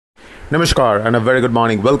Namaskar and a very good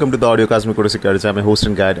morning. Welcome to the Audio Cosmic Securities. I'm a host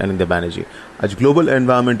and guide Anindya Banerjee. आज global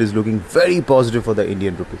environment is looking very positive for the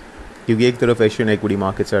Indian rupee. क्योंकि एक तरफ Asian equity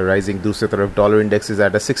markets are rising, दूसरी तरफ dollar index is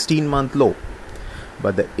at a 16-month low.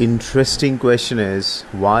 But the interesting question is,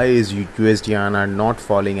 why is USD not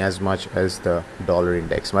falling as much as the dollar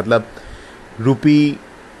index? मतलब rupee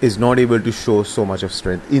is not able to show so much of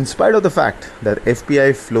strength in spite of the fact that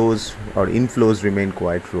FPI flows or inflows remain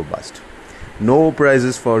quite robust. No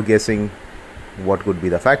prizes for guessing what could be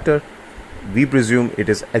the factor. We presume it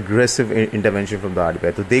is aggressive intervention from the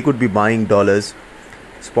RBI. So they could be buying dollars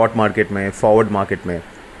spot market mein, forward market mein,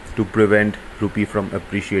 to prevent rupee from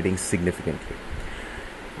appreciating significantly.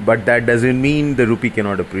 But that doesn't mean the rupee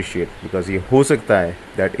cannot appreciate, because ये हो सकता है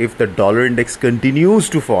that if the dollar index continues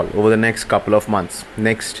to fall over the next couple of months,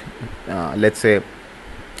 next let's say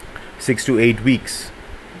 6 to 8 weeks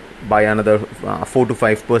by another 4 to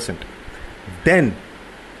 5%, then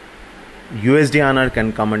USD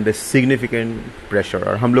can come under significant pressure.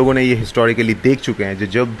 और हम लोगों ने ये historically देख चुके हैं,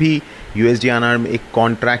 जब भी USD में एक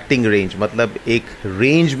कॉन्ट्रैक्टिंग रेंज, मतलब एक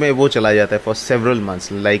रेंज में वो चला जाता है for several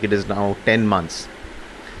months, like it is now 10 months,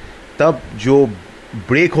 तब जो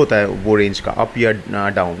ब्रेक होता है वो रेंज का अप या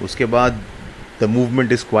डाउन, उसके बाद the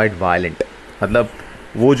movement is quite violent. मतलब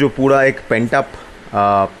वो जो पूरा एक पेंट अप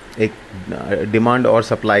एक डिमांड और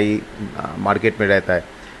सप्लाई मार्केट में रहता है,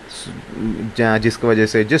 जिसकी वजह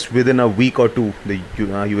से just within a week और to the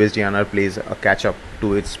USD plays a catch up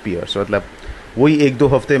to its peers. मतलब वही एक दो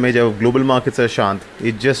हफ्ते में जब ग्लोबल मार्केट्स आर शांत,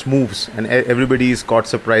 it just moves and everybody is caught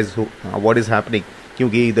surprise what is happening,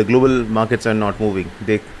 क्योंकि the global markets are not moving.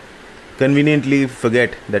 They conveniently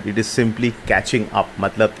forget that it is simply catching up.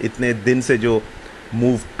 मतलब इतने दिन से जो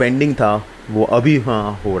मूव पेंडिंग था वो अभी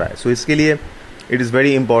हो रहा है. सो इसके लिए it is very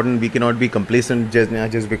important. We cannot be complacent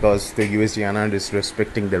just because the USD is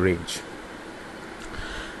respecting the range.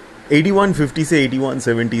 8150 से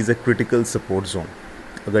 8170 is a critical support zone.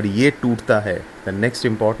 अगर ये टूटता है, the next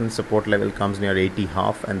important support level comes near 80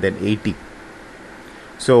 half and then 80.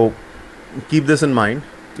 So keep this in mind.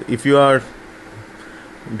 If you are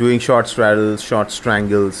doing short straddles, short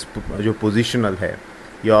strangles, जो positional है,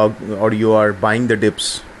 or you are buying the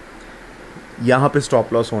dips, यहाँ पे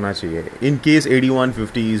stop loss होना चाहिए. In case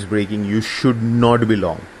 8150 is breaking, you should not be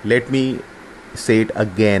long. Let me से it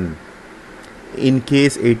again. In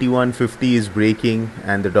case 8150 is breaking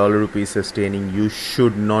and the dollar rupee is sustaining, you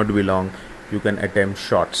should not be long. You can attempt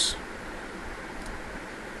shorts.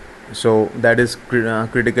 So that is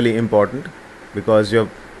critically important, because जब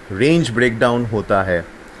range breakdown होता है,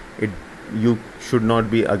 you should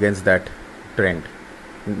not be against that trend.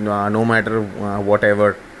 No matter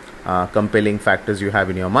whatever compelling factors you have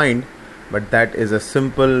in your mind, but that is a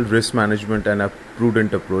simple risk management and a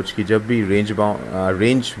prudent approach कि जब भी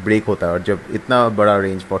range break होता है, और जब इतना बड़ा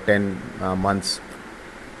range for 10 months,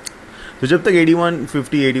 तो जब तक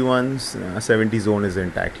 8150 8170 zone is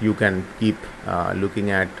intact, you can keep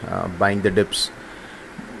looking at buying the dips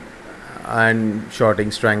and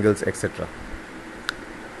shorting strangles, etc.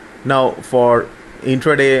 Now for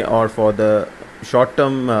intraday or for the short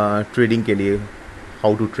term trading के लिए, how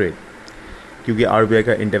to trade, क्योंकि RBI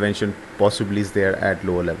का intervention possibly is there at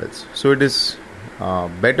lower levels. So it is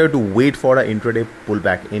better to wait for an intraday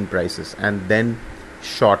pullback in prices and then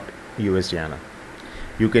short USD.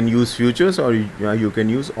 You can use futures or you can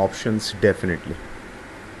use options definitely.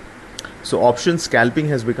 So option scalping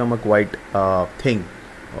has become a quite thing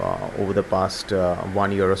over the past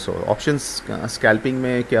 1 year or so. Options scalping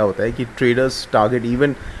में क्या होता है कि traders target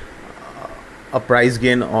even a price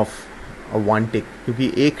gain of a one tick, क्योंकि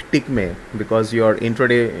एक tick में, because your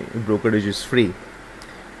intraday brokerage is free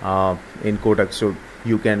in Kotak, so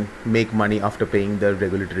you can make money after paying the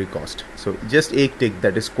regulatory cost. So just एक tick,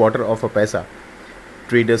 that is quarter of a paisa,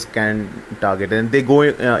 traders can target, and they go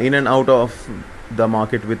in and out of the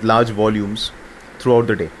market with large volumes throughout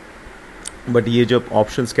the day. But ये जब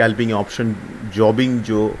option scalping, option jobbing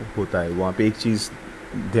जो होता है, वहाँ पे एक चीज़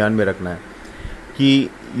ध्यान में रखना है कि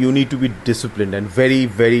you need to be disciplined, and very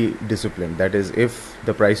very disciplined. That is, if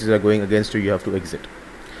the prices are going against you, you have to exit.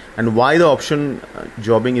 And why the option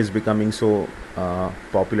jobbing is becoming so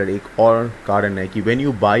popular, एक और कारण है कि when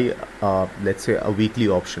you buy let's say a weekly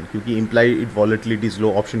option, क्योंकि implied volatility is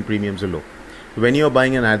low, option premiums are low. When you are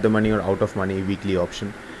buying an at the money or out of money weekly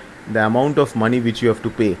option, the amount of money which you have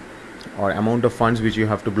to pay or amount of funds which you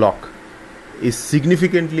have to block is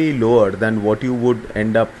significantly lower than what you would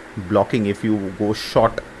end up blocking if you go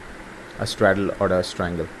short a straddle or a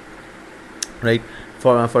strangle, right?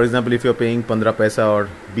 For example, if you're paying 15 paisa or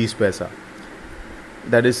 20 paisa,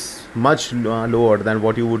 that is much lower than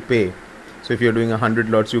what you would pay. So So if you're doing 100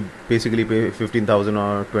 lots, you basically pay 15,000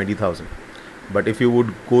 or 20,000. But if you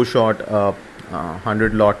would go short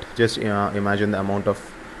 100 lot, just imagine the amount of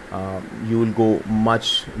you will go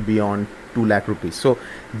much beyond 2 lakh rupees. So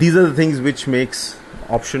these are the things which makes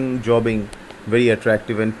option jobbing very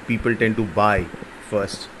attractive, and people tend to buy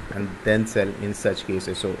first and then sell in such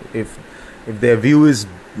cases. So if their view is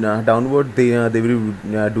downward, they will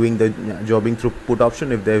be doing the jobbing through put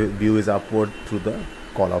option. If their view is upward, through the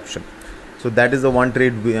call option. So that is the one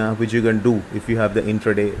trade which you can do if you have the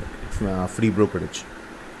intraday free brokerage.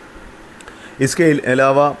 इसके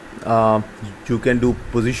अलावा you can do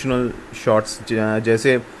positional shorts.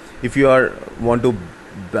 जैसे if you are want to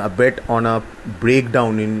bet on a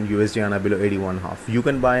breakdown in USD ANA below 81.5, you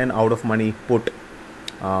can buy an out of money put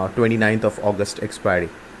 29th of August expiry.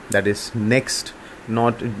 That is next,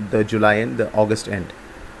 not the July end, the August end.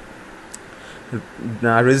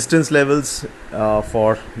 Resistance levels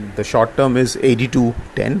for the short term is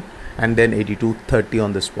 82.10 and then 82.30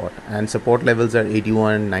 on the spot, and support levels are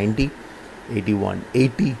 81.90,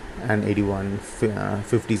 81.80 and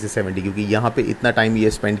 81.50 से 70, क्योंकि यहाँ पे इतना time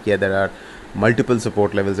ये spend किया. there are multiple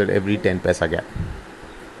support levels at every 10 पैसा gap.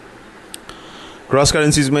 Cross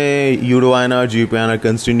currencies में Euro INR, GBP INR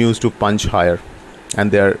continues to punch higher,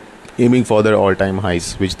 and they are aiming for their all-time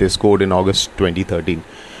highs, which they scored in August 2013.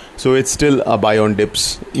 So it's still a buy on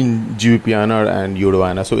dips in GBP INR and Euro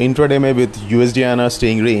INR. So intraday में with USD INR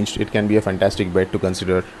staying ranged, it can be a fantastic bet to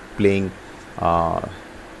consider playing buy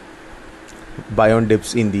on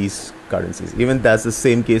dips in these currencies. Even that's the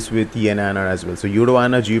same case with Yen INR as well. So Euro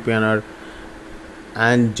INR, GBP INR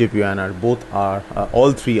and JPY INR both are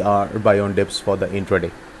all three are buy on dips for the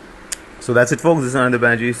intraday. So that's it, folks. This is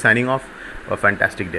Anindya signing off. A fantastic day.